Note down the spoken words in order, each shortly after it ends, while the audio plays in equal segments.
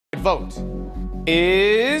vote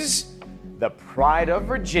is the Pride of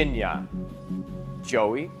Virginia,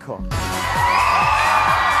 Joi Crowe. I'm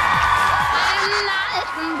not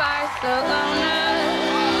from Barcelona.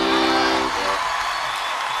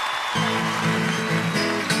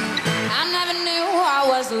 I never knew I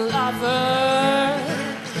was a lover,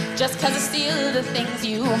 just 'cause I steal the things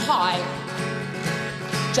you hide,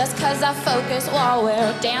 just 'cause I focus while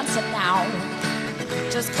we're dancing now,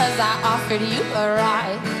 just 'cause I offered you a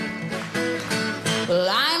ride. Well,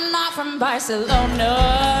 I'm not from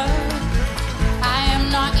Barcelona, I am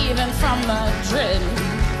not even from Madrid.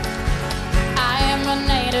 I am a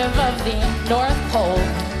native of the North Pole,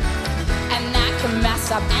 and that can mess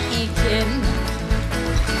up any kid.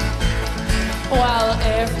 Well,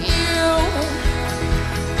 if you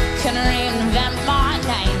can reinvent my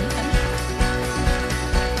name,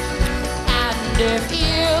 and if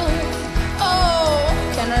you,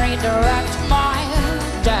 can redirect my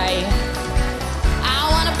day, I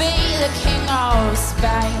wanna be the king of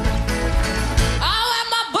Spain. I wear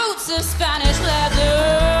my boots of Spanish leather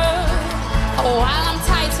while I'm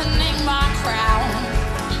tightening my crown.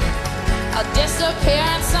 I'll disappear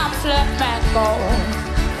in some flamenco.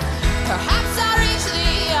 Perhaps I'll reach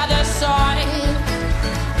the other side.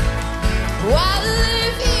 Well,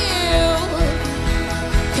 if you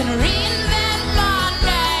can reinvent my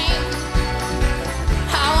name,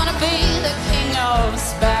 I wanna be the king of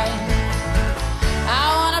Spain. I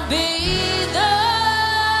wanna be the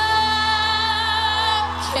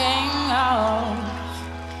king of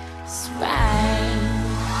Spain.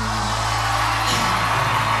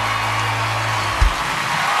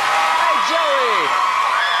 Hi, Joi.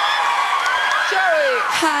 Joi.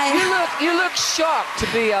 Hi. You look shocked to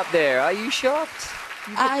be up there. Are you shocked?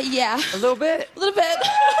 Yeah. A little bit? A little bit.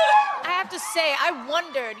 I have to say, I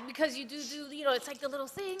wondered, because you do, it's like the little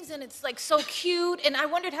things, and it's like so cute, and I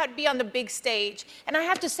wondered how it'd be on the big stage. And I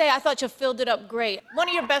have to say, I thought you filled it up great. One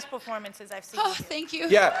of your best performances I've seen. Oh, thank you.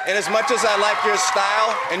 Yeah, and as much as I like your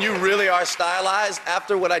style, and you really are stylized,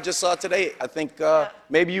 after what I just saw today, I think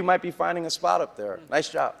maybe you might be finding a spot up there. Nice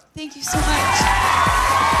job. Thank you so much.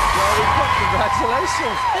 Joi Crowe,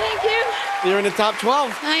 congratulations. Thank you. You're in the top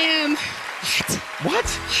 12. I am. What?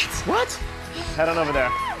 What? Head on over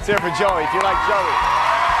there. Let's hear it for Joi. If you like Joi,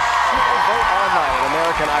 you can vote online at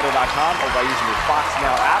AmericanIdol.com or by using the Fox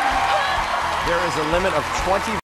Now app. There is a limit of 20